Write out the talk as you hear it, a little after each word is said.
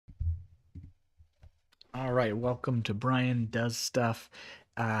All right, welcome to Brian Does Stuff.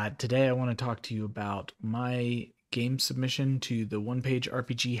 Today I want to talk to you about my game submission to the One Page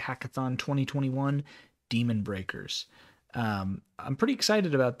RPG Hackathon 2021, Demonbreakers. I'm pretty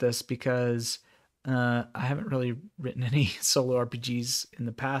excited about this because I haven't really written any solo RPGs in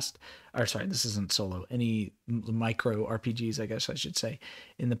the past. Or sorry, this isn't solo. Any micro RPGs, I guess I should say,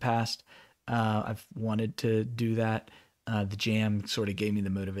 in the past. I've wanted to do that. The jam sort of gave me the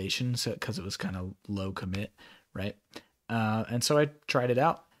motivation, so because it was kind of low commit, right? And so I tried it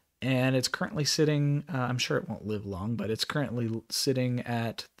out, and it's currently sitting. I'm sure it won't live long, but it's currently sitting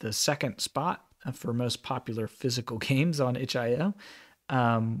at the second spot for most popular physical games on itch.io,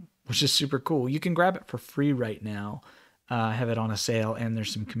 which is super cool. You can grab it for free right now. I have it on a sale, and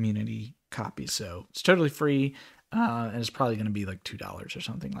there's some community copies, so it's totally free, and it's probably going to be like $2 or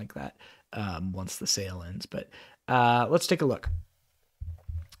something like that once the sale ends. But let's take a look.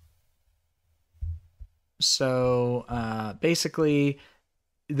 So basically,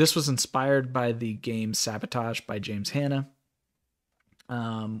 this was inspired by the game Sabotage by James Hanna,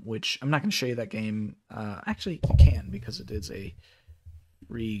 which I'm not going to show you that game. Actually, you can because it is a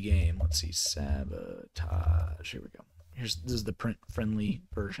free game. Let's see, Sabotage. Here we go. This is the print friendly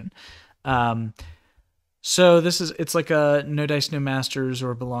version. So it's like a no dice, no masters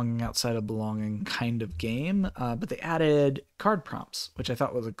or belonging outside of belonging kind of game, but they added card prompts, which I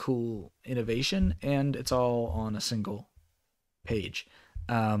thought was a cool innovation, and it's all on a single page.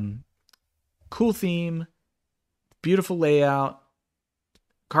 Cool theme, beautiful layout,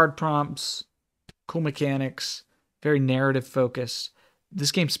 card prompts, cool mechanics, very narrative focused.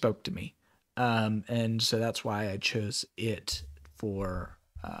 This game spoke to me, and so that's why I chose it for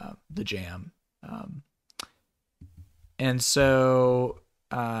the jam. And so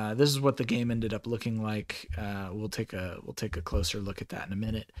this is what the game ended up looking like. We'll take a closer look at that in a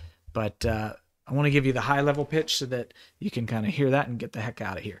minute. But I want to give you the high level pitch so that you can kind of hear that and get the heck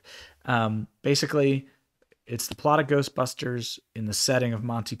out of here. Basically, it's the plot of Ghostbusters in the setting of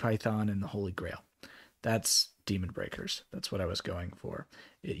Monty Python and the Holy Grail. That's Demonbreakers. That's what I was going for.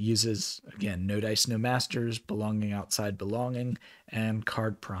 It uses, again, no dice, no masters, belonging outside belonging, and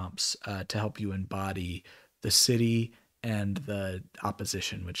card prompts to help you embody the city and the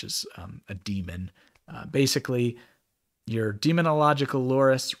opposition, which is a demon. Basically, your Demonological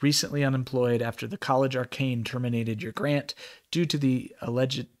Lorists, recently unemployed after the College Arcane terminated your grant due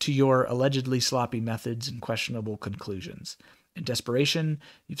to your allegedly sloppy methods and questionable conclusions. In desperation,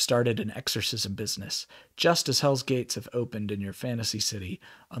 you've started an exorcism business, just as Hell's Gates have opened in your fantasy city,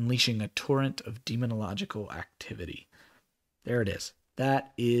 unleashing a torrent of demonological activity. There it is.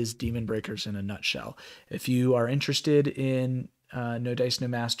 That is Demonbreakers in a nutshell. If you are interested in no dice, no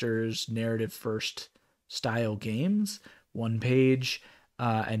masters, narrative first style games, one page,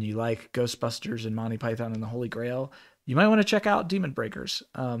 and you like Ghostbusters and Monty Python and the Holy Grail, you might want to check out Demonbreakers.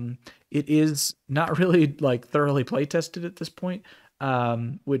 It is not really like thoroughly play tested at this point,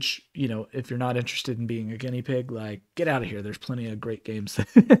 which, you know, if you're not interested in being a guinea pig, like, get out of here. There's plenty of great games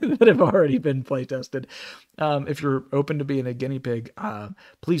that have already been play tested. If you're open to being a guinea pig,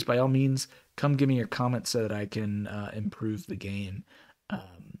 please, by all means, come give me your comments so that I can improve the game.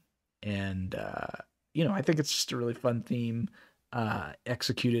 You know, I think it's just a really fun theme,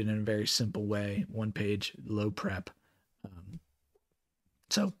 executed in a very simple way, one page, low prep.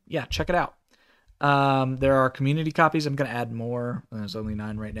 So yeah, check it out. There are community copies. I'm going to add more. There's only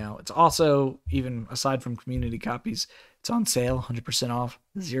 9 right now. It's also, even aside from community copies, it's on sale, 100% off,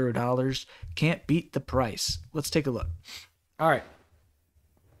 $0. Can't beat the price. Let's take a look. All right.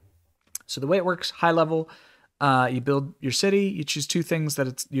 So the way it works, high level, you build your city. You choose 2 things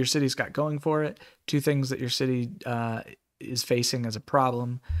that your city's got going for it, 2 things that your city is facing as a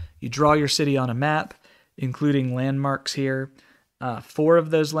problem. You draw your city on a map, including landmarks here. 4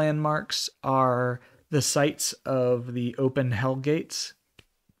 of those landmarks are the sites of the open hell gates.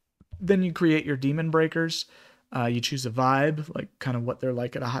 Then you create your demon breakers. You choose a vibe, like kind of what they're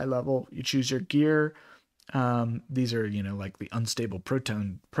like at a high level. You choose your gear. These are, you know, like the unstable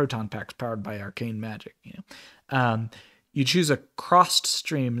proton packs powered by arcane magic. You know, you choose a crossed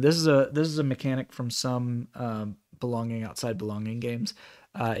stream. This is a mechanic from some belonging outside belonging games.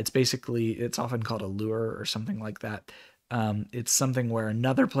 It's often called a lure or something like that. It's something where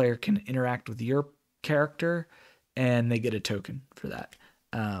another player can interact with your character and they get a token for that.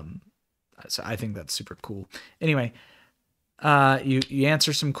 So I think that's super cool. Anyway, you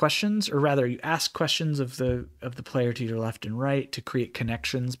answer some questions, or rather you ask questions of the player to your left and right to create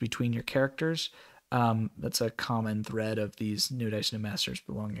connections between your characters. That's a common thread of these no dice, no masters,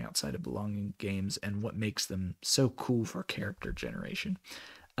 belonging outside of belonging games, and what makes them so cool for character generation.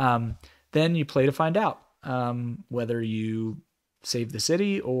 Then you play to find out. whether you save the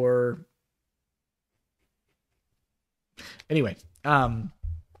city or anyway.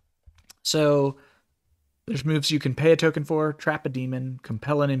 So there's moves you can pay a token for: trap a demon,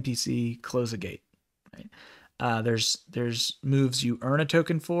 compel an NPC, close a gate. Right? There's moves you earn a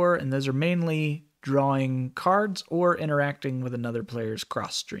token for, and those are mainly drawing cards or interacting with another player's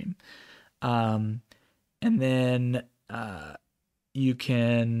cross stream. And then you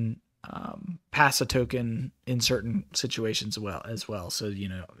can pass a token in certain situations as well. So, you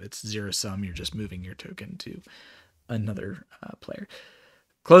know, it's zero sum. You're just moving your token to another player.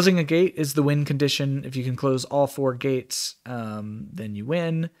 Closing a gate is the win condition. If you can close all 4 gates, then you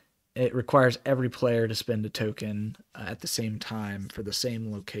win. It requires every player to spend a token at the same time for the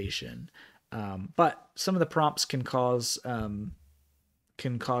same location. But some of the prompts can cause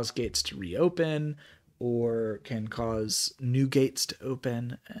gates to reopen, or can cause new gates to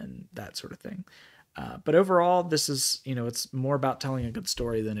open, and that sort of thing. But overall, this is, you know, it's more about telling a good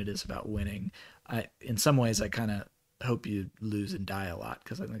story than it is about winning. In some ways, I kind of hope you lose and die a lot,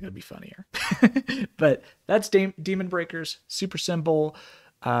 because I think it'll be funnier. But that's Demonbreakers. Super simple,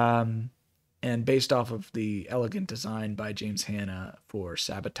 and based off of the elegant design by James Hanna for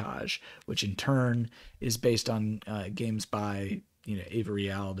Sabotage, which in turn is based on games by, you know,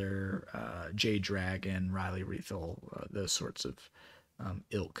 Avery Alder, Jay Dragon, Riley Rethel, those sorts of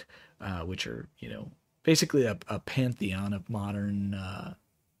ilk, which are, you know, basically a pantheon of modern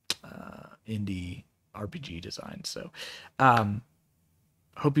indie RPG design. So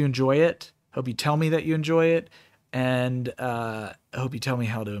hope you enjoy it. Hope you tell me that you enjoy it, and I hope you tell me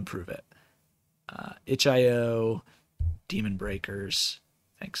how to improve it. itch.io, Demonbreakers.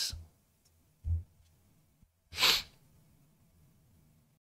 Thanks.